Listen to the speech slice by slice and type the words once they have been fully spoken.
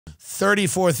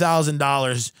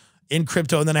$34,000 in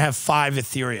crypto, and then I have 5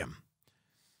 Ethereum.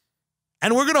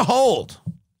 And we're going to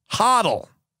hodl.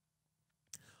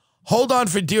 Hold on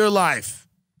for dear life.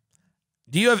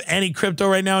 Do you have any crypto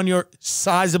right now in your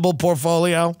sizable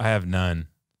portfolio? I have none.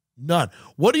 None.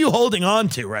 What are you holding on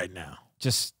to right now?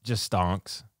 Just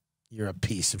stonks. You're a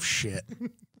piece of shit.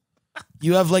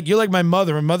 You're like my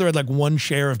mother. My mother had like 1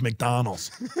 share of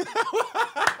McDonald's.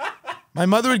 My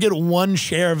mother would get 1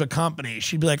 share of a company.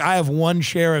 She'd be like, I have 1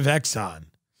 share of Exxon.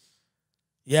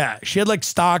 Yeah. She had like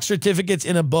stock certificates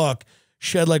in a book.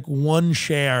 She had like 1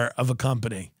 share of a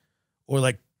company or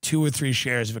like 2 or 3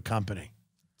 shares of a company.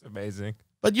 It's amazing.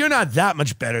 But you're not that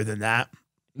much better than that.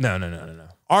 No.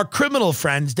 Our criminal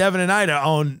friends, Devin and Ida,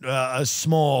 own a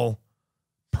small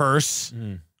purse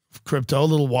of crypto, a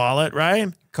little wallet, right?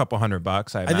 A couple $100,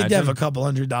 I imagine. I think they have a couple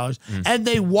 $100. And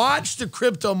they watch the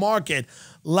crypto market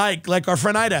like our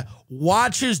friend Ida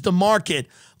watches the market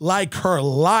like her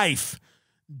life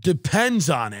depends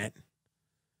on it.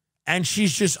 And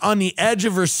she's just on the edge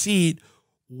of her seat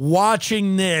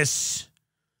watching this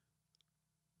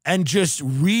and just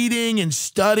reading and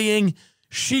studying.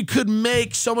 She could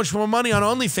make so much more money on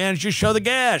OnlyFans, just show the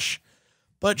gash.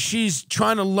 But she's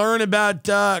trying to learn about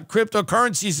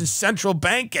cryptocurrencies and central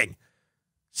banking.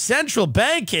 Central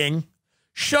banking?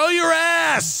 Show your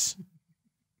ass.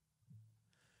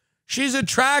 She's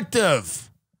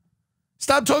attractive.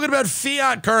 Stop talking about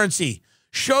fiat currency.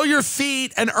 Show your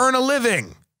feet and earn a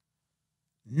living.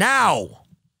 Now.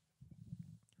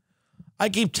 I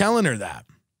keep telling her that.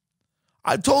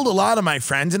 I've told a lot of my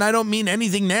friends, and I don't mean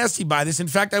anything nasty by this. In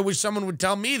fact, I wish someone would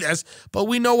tell me this, but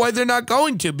we know why they're not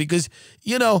going to because,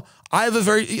 you know, I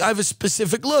have a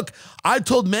specific look. I've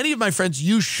told many of my friends,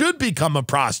 you should become a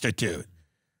prostitute.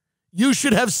 You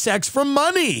should have sex for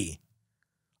money.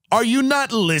 Are you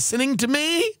not listening to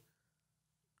me?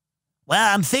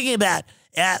 Well, I'm thinking about,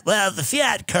 the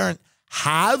fiat current.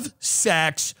 Have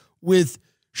sex with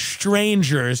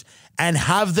strangers and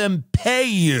have them pay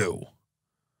you.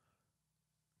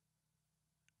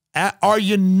 Are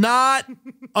you not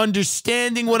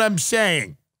understanding what I'm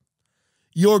saying?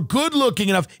 You're good looking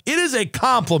enough. It is a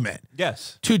compliment.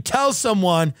 Yes. To tell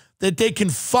someone that they can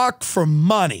fuck for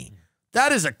money.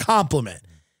 That is a compliment.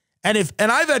 And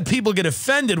I've had people get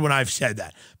offended when I've said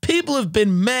that. People have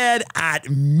been mad at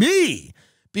me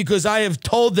because I have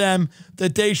told them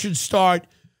that they should start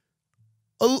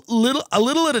a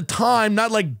little at a time,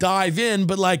 not like dive in,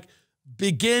 but like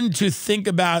begin to think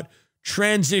about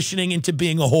transitioning into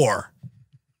being a whore.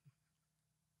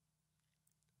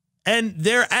 And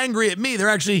they're angry at me. They're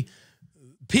actually,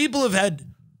 people have had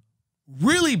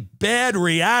really bad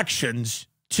reactions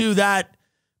to that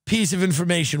piece of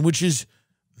information, which is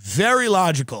very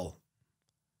logical.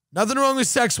 Nothing wrong with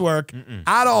sex work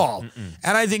at all.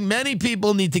 And I think many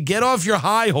people need to get off your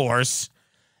high horse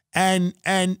and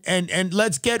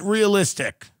let's get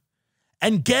realistic.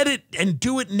 And get it and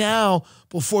do it now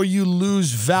before you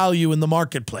lose value in the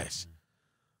marketplace.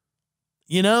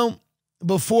 You know,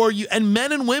 before you, and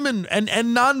men and women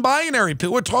and non-binary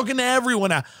people, we're talking to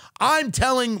everyone now. I'm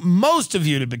telling most of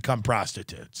you to become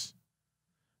prostitutes.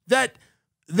 That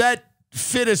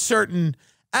fit a certain,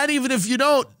 and even if you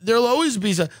don't, there'll always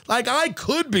be some, like I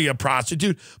could be a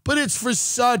prostitute, but it's for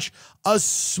such a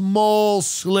small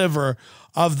sliver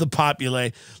of the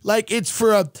population. Like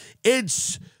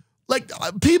like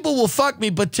people will fuck me,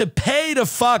 but to pay to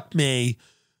fuck me,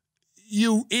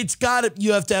 you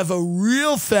have to have a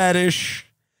real fetish,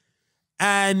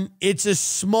 and it's a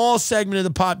small segment of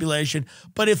the population.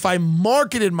 But if I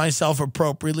marketed myself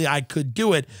appropriately, I could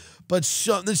do it. But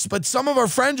some of our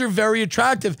friends are very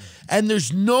attractive, and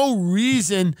there's no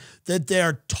reason that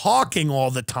they're talking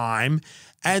all the time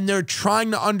and they're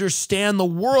trying to understand the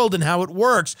world and how it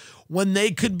works when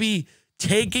they could be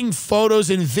taking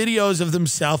photos and videos of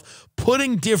themselves,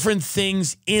 putting different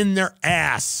things in their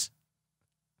ass.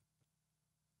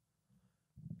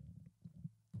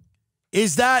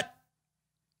 Is that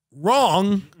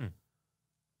wrong?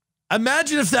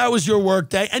 Imagine if that was your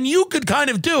workday and you could kind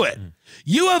of do it.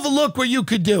 You have a look where you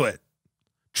could do it.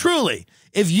 Truly,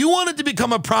 if you wanted to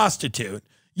become a prostitute,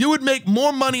 you would make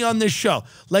more money on this show.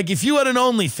 Like if you had an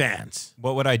OnlyFans.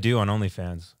 What would I do on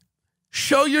OnlyFans?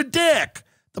 Show your dick.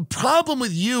 The problem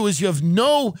with you is you have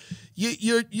no,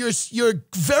 you're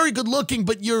very good looking,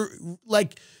 but you're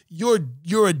like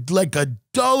a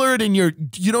dullard, and you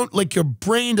don't, like, your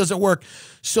brain doesn't work.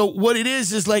 So what it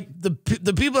is like the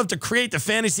people have to create the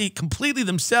fantasy completely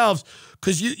themselves,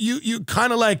 because you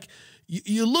kind of like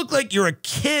you look like you're a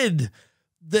kid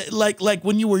that like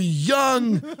when you were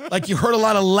young, like you heard a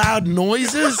lot of loud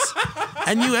noises,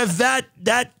 and you have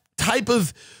that type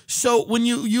of, so when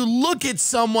you look at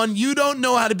someone, you don't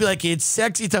know how to be like, it's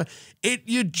sexy.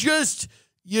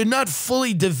 You're not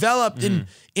fully developed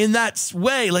in that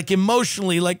way, like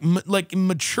emotionally, like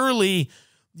maturely.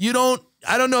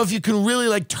 I don't know if you can really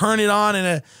like turn it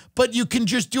on but you can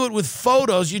just do it with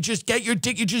photos. You just get your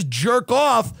dick, you just jerk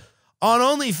off on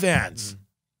OnlyFans.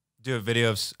 Do a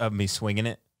video of me swinging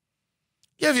it.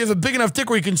 Yeah, if you have a big enough dick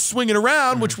where you can swing it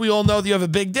around, which we all know that you have a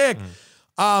big dick.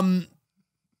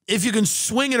 If you can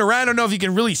swing it around, I don't know if you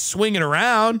can really swing it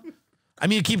around. I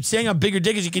mean, you keep saying how big your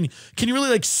dick is. Can you really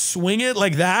like swing it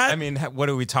like that? I mean, what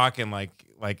are we talking like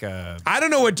I don't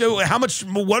know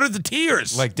what are the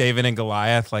tiers? Like David and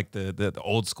Goliath, like the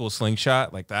old school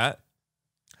slingshot, like that?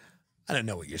 I don't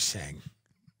know what you're saying.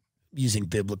 Using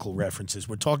biblical references.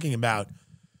 We're talking about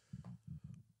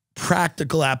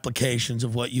practical applications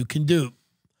of what you can do.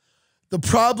 The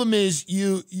problem is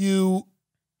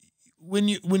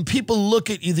when people look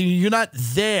at you, you're not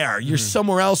there. You're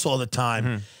somewhere else all the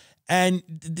time. And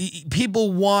the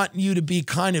people want you to be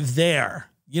kind of there.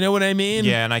 You know what I mean?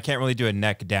 Yeah, and I can't really do a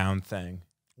neck down thing.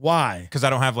 Why? Because I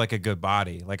don't have like a good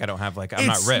body. Like I don't have like, I'm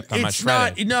not ripped. I'm not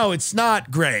shredded. No, it's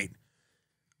not great.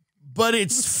 But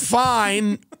it's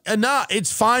fine enough.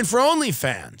 It's fine for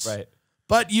OnlyFans. Right.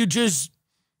 But you just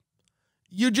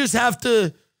have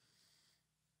to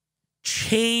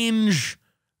change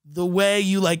the way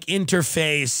you like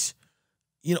interface,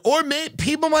 you know, or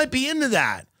people might be into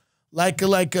that. Like,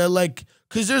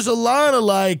 because there's a lot of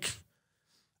like,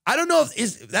 I don't know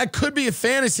if that could be a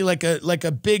fantasy, like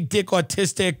a big dick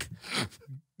autistic,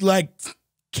 like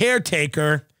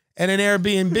caretaker at an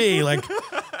Airbnb, like,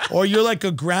 or you're like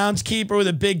a groundskeeper with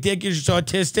a big dick, you're just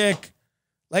autistic.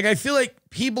 Like, I feel like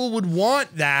people would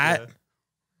want that. Yeah.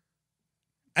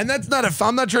 And that's not,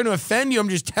 I'm not trying to offend you. I'm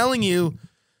just telling you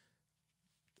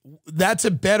that's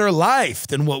a better life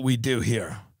than what we do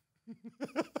here.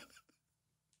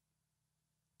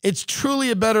 It's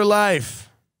truly a better life.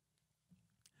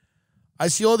 I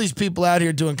see all these people out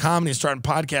here doing comedy and starting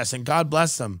podcasts, and God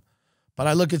bless them. But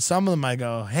I look at some of them, I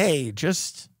go, hey,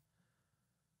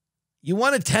 you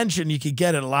want attention, you could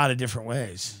get it a lot of different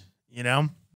ways, you know?